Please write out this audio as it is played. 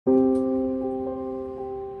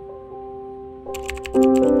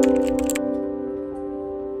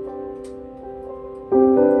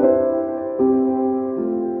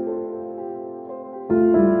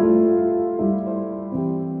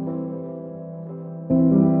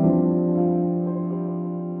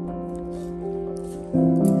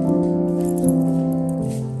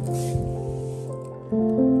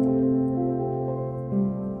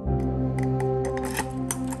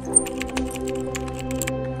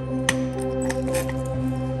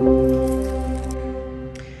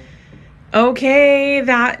Okay,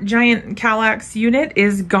 that giant Kallax unit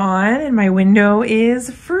is gone and my window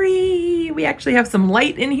is free. We actually have some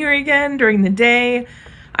light in here again during the day.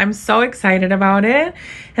 I'm so excited about it.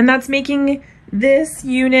 And that's making this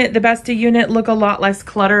unit, the Besta unit, look a lot less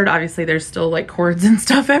cluttered. Obviously there's still like cords and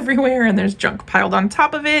stuff everywhere and there's junk piled on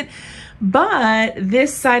top of it. But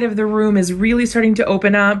this side of the room is really starting to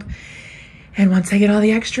open up. And once I get all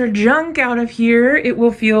the extra junk out of here, it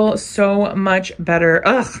will feel so much better.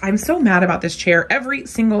 Ugh, I'm so mad about this chair every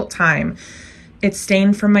single time. It's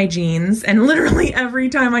stained from my jeans, and literally every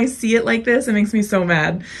time I see it like this, it makes me so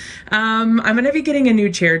mad. I'm gonna be getting a new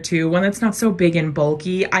chair too, one that's not so big and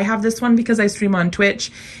bulky. I have this one because I stream on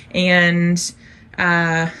Twitch, and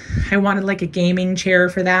I wanted like a gaming chair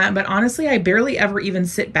for that, but honestly, I barely ever even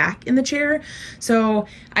sit back in the chair, so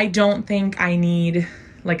I don't think I need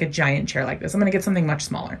like a giant chair like this. I'm gonna get something much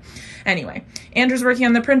smaller. Anyway, Andrew's working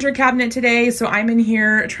on the printer cabinet today, so I'm in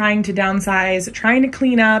here trying to downsize, trying to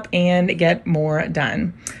clean up and get more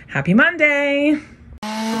done. Happy Monday.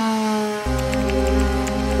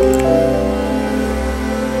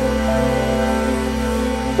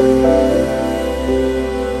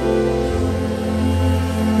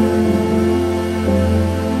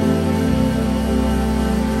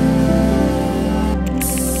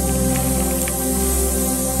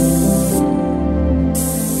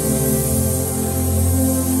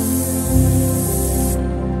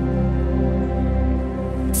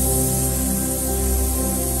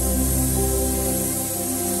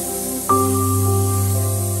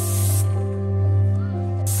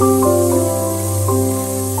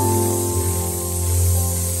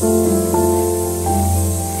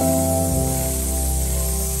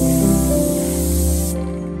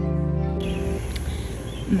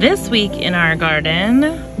 This week in our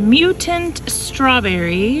garden, mutant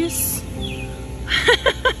strawberries.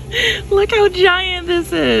 Look how giant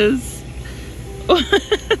this is. What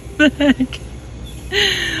the heck?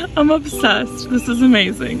 I'm obsessed. This is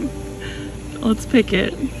amazing. Let's pick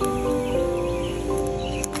it.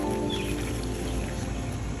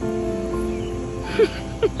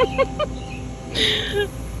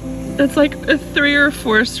 It's like 3 or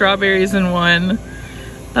 4 strawberries in one.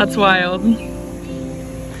 That's wild.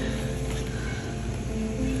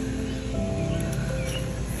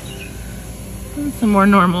 A more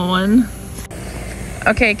normal one.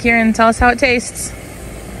 Okay, Kieran, tell us how it tastes.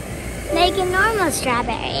 Like a normal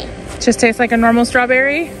strawberry. Just tastes like a normal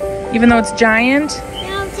strawberry, even though it's giant?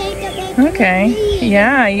 Now take a big Okay,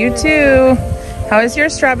 yeah, you too. How is your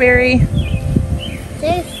strawberry?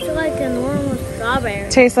 Tastes like a normal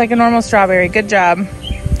strawberry. Tastes like a normal strawberry. Good job.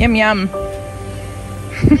 Yum, yum.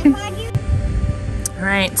 All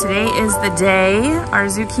right, today is the day. Our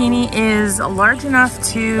zucchini is large enough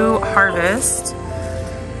to harvest.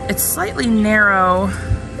 It's slightly narrower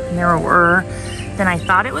than I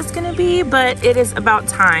thought it was gonna be, but it is about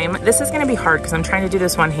time. This is gonna be hard because I'm trying to do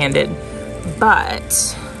this one-handed,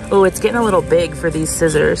 but, oh, it's getting a little big for these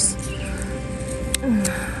scissors.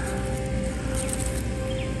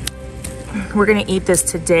 We're gonna eat this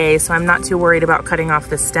today, so I'm not too worried about cutting off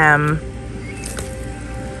the stem.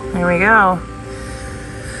 There we go.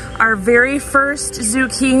 Our very first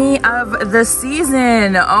zucchini of the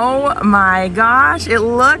season. Oh my gosh, it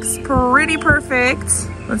looks pretty perfect.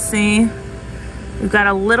 Let's see. We've got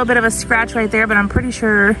a little bit of a scratch right there, but I'm pretty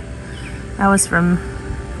sure that was from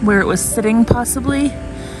where it was sitting possibly,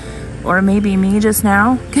 or maybe me just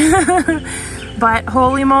now. But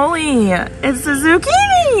holy moly, it's the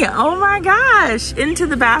zucchini. Oh my gosh, into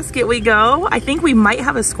the basket we go. I think we might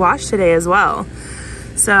have a squash today as well.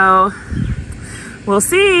 So we'll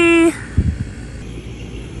see.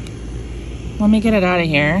 Let me get it out of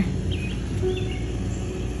here.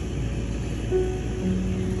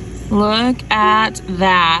 Look at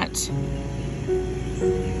that.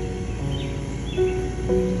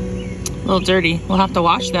 A little dirty. We'll have to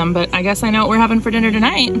wash them, but I guess I know what we're having for dinner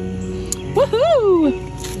tonight. Woohoo!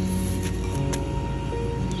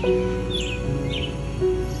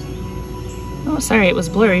 Oh, sorry, it was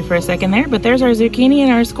blurry for a second there, but there's our zucchini and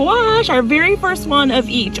our squash, our very first one of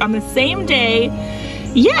each on the same day.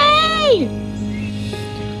 Yay!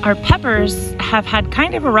 Our peppers have had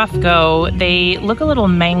kind of a rough go. They look a little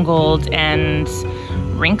mangled and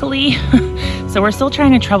wrinkly, so we're still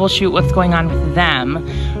trying to troubleshoot what's going on with them.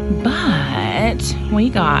 But we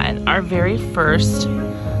got our very first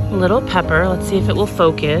little pepper. Let's see if it will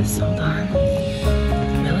focus. Hold on.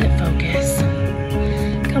 Will it focus?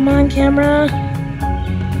 Come on, camera.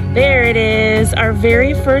 There it is, our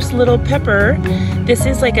very first little pepper. This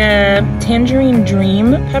is like a tangerine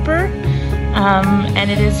dream pepper.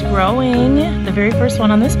 And it is growing, the very first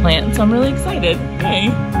one on this plant, so I'm really excited.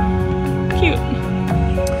 Hey, cute.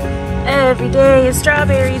 Every day is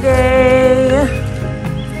strawberry day.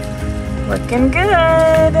 Looking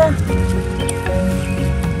good.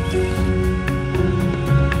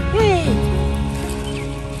 Yay.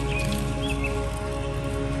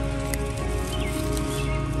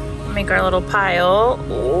 Make our little pile.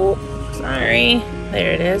 Oh, sorry.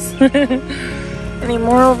 There it is. Any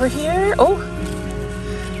more over here? Oh,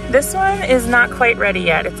 this one is not quite ready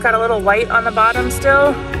yet. It's got a little white on the bottom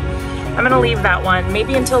still. I'm gonna leave that one,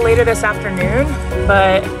 maybe until later this afternoon,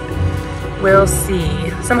 but we'll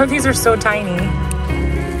see. Some of these are so tiny.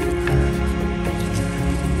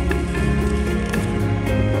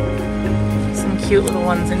 Some cute little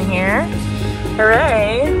ones in here.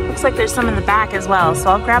 Hooray! Looks like there's some in the back as well, so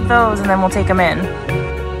I'll grab those and then we'll take them in.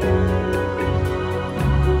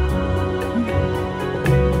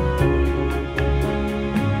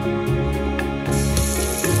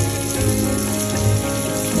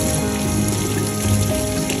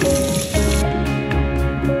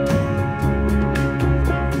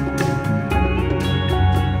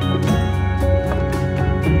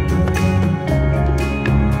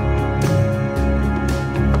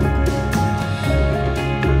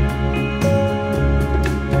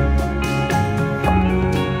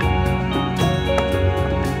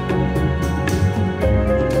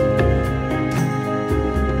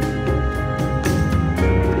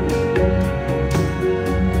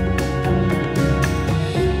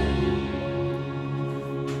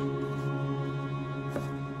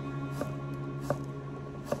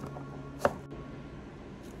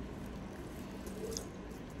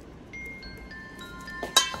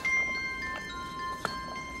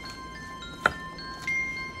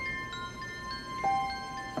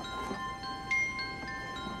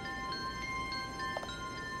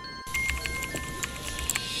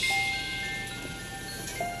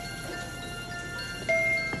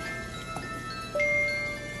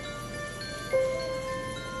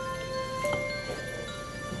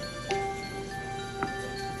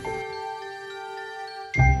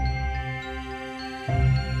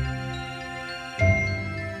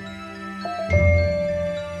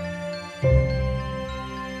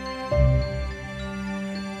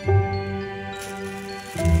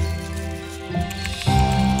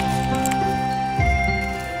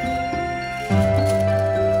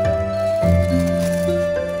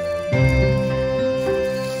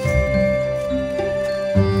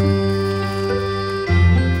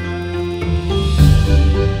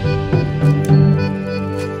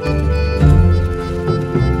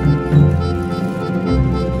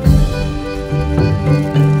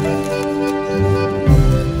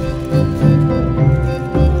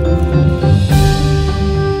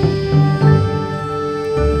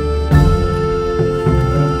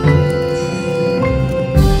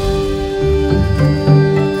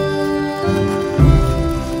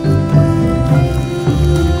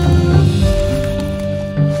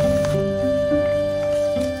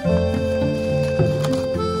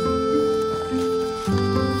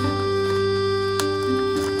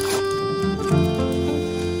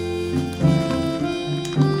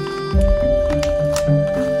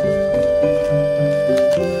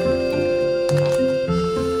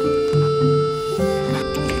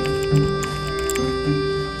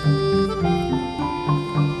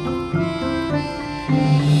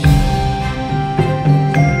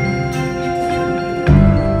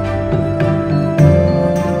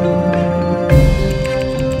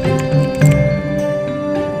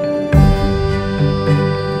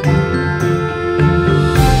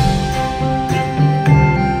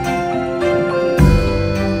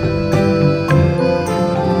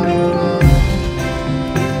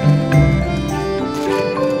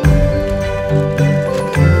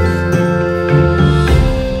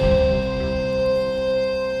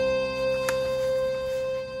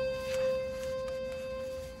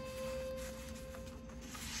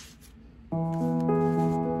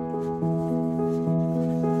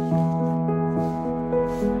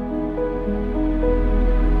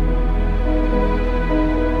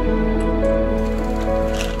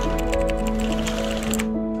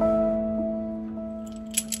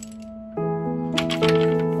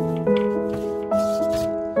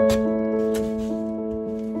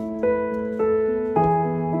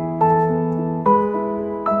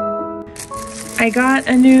 I got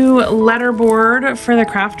a new letterboard for the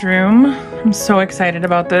craft room. I'm so excited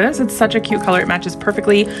about this. It's such a cute color. It matches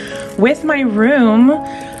perfectly with my room.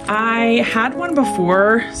 I had one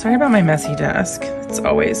before. Sorry about my messy desk. It's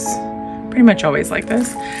always, pretty much always like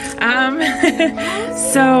this.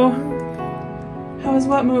 So, how is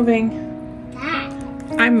what moving?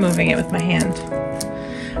 I'm moving it with my hand.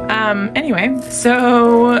 Anyway,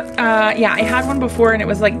 so yeah, I had one before and it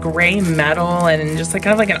was like gray metal and just like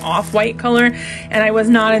kind of like an off-white color, and I was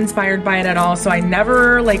not inspired by it at all, so I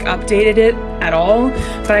never like updated it at all.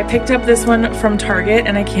 But I picked up this one from Target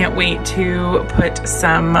and I can't wait to put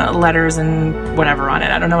some letters and whatever on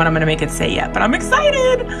it. I don't know what I'm gonna make it say yet, but I'm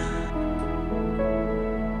excited.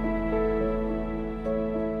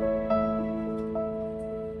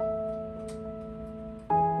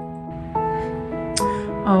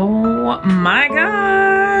 Oh my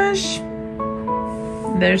gosh.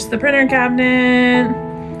 There's the printer cabinet.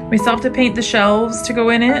 We still have to paint the shelves to go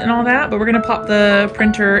in it and all that, but we're gonna pop the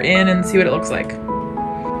printer in and see what it looks like.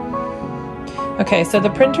 Okay, so the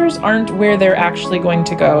printers aren't where they're actually going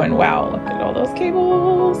to go, and wow, look at all those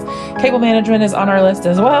cables. Cable management is on our list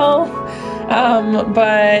as well.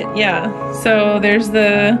 But yeah, so there's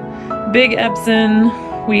the big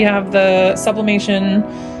Epson. We have the sublimation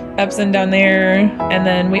Epson down there, and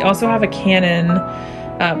then we also have a Canon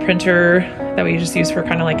printer that we just use for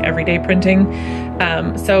kind of like everyday printing.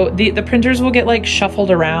 So the printers will get like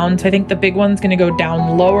shuffled around. So I think the big one's gonna go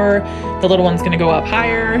down lower, the little one's gonna go up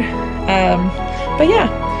higher. But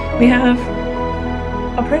yeah, we have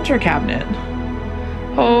a printer cabinet.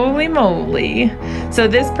 Holy moly. So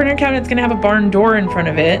this printer cabinet's gonna have a barn door in front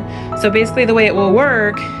of it. So basically the way it will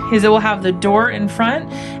work is it will have the door in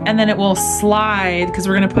front, and then it will slide, because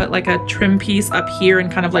we're gonna put like a trim piece up here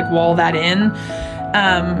and kind of like wall that in.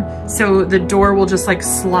 So the door will just like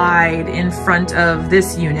slide in front of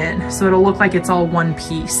this unit. So it'll look like it's all one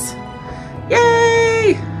piece.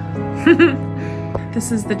 Yay!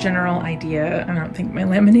 This is the general idea. I don't think my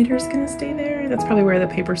laminator is gonna stay there. That's probably where the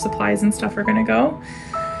paper supplies and stuff are gonna go.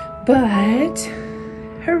 But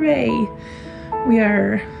hooray, we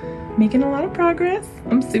are making a lot of progress.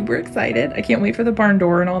 I'm super excited. I can't wait for the barn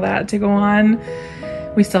door and all that to go on.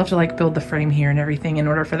 We still have to like build the frame here and everything in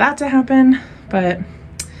order for that to happen, but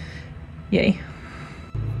yay.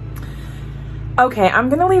 Okay, I'm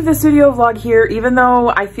gonna leave the studio vlog here, even though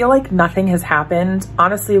I feel like nothing has happened.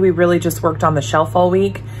 Honestly, we really just worked on the shelf all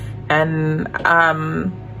week, and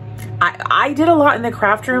I did a lot in the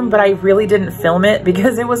craft room, but I really didn't film it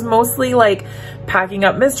because it was mostly like packing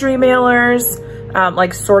up mystery mailers,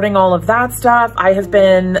 like sorting all of that stuff. I have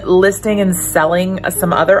been listing and selling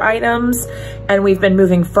some other items, and we've been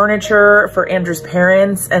moving furniture for Andrew's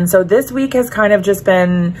parents. And so this week has kind of just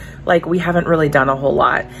been like, we haven't really done a whole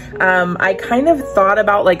lot. I kind of thought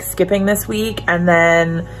about like skipping this week and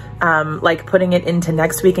then like putting it into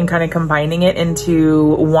next week and kind of combining it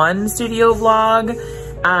into one studio vlog.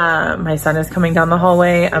 My son is coming down the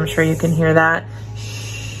hallway. I'm sure you can hear that.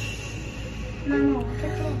 Mama, look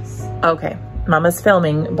at this. Okay. Mama's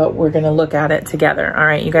filming, but we're gonna look at it together. All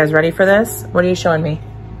right, you guys ready for this? What are you showing me?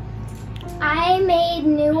 I made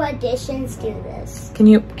new additions to this. Can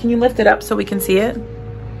you lift it up so we can see it?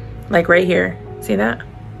 Like right here. See that?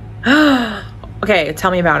 Okay,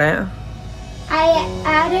 tell me about it. I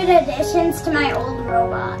added additions to my old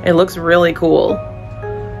robot. It looks really cool.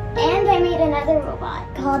 And I made another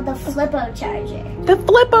robot called the Flippo Charger. The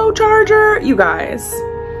Flippo Charger! You guys.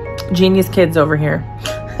 Genius kids over here.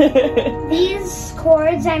 These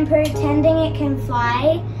cords, I'm pretending it can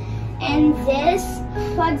fly, and this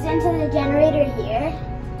plugs into the generator here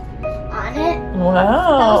on it.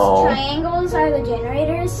 Wow. Those triangles are the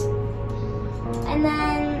generators. And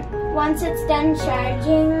then once it's done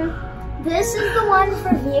charging, this is the one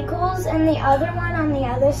for vehicles, and the other one on the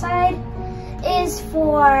other side is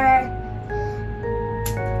for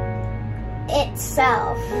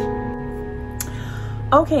itself.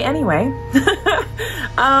 Okay, anyway.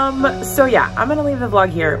 So yeah, I'm gonna leave the vlog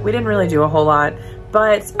here. We didn't really do a whole lot,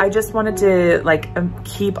 but I just wanted to like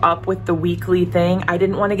keep up with the weekly thing. I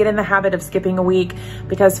didn't want to get in the habit of skipping a week,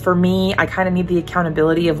 because for me, I kind of need the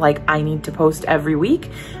accountability of like, I need to post every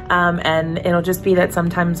week. And it'll just be that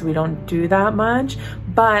sometimes we don't do that much,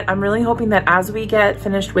 but I'm really hoping that as we get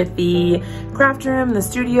finished with the craft room, the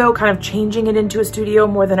studio, kind of changing it into a studio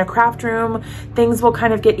more than a craft room, things will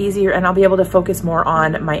kind of get easier and I'll be able to focus more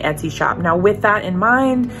on my Etsy shop. Now, with that in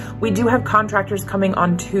mind, we do have contractors coming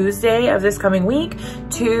on Tuesday of this coming week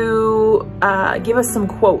to give us some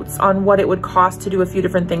quotes on what it would cost to do a few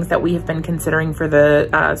different things that we have been considering for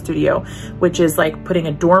the studio, which is like putting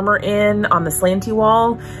a dormer in on the slanty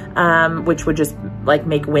wall, which would just like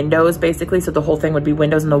make windows basically. So the whole thing would be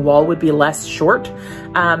windows and the wall would be less short.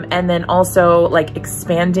 And then also like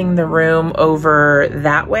expanding the room over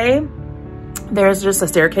that way. There's just a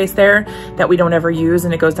staircase there that we don't ever use,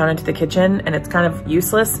 and it goes down into the kitchen and it's kind of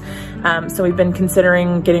useless. So we've been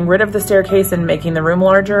considering getting rid of the staircase and making the room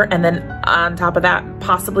larger. And then on top of that,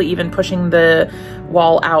 possibly even pushing the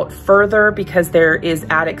wall out further because there is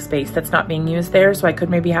attic space that's not being used there. So I could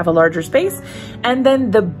maybe have a larger space. And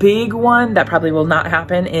then the big one that probably will not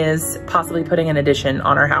happen is possibly putting an addition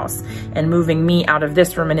on our house and moving me out of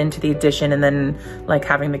this room and into the addition, and then like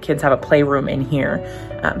having the kids have a playroom in here.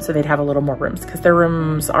 So they'd have a little more rooms because their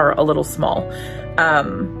rooms are a little small.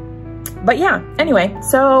 But yeah, anyway,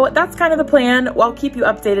 so that's kind of the plan. I'll keep you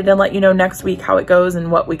updated and let you know next week how it goes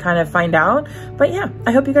and what we kind of find out. But yeah,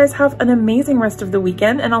 I hope you guys have an amazing rest of the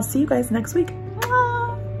weekend, and I'll see you guys next week.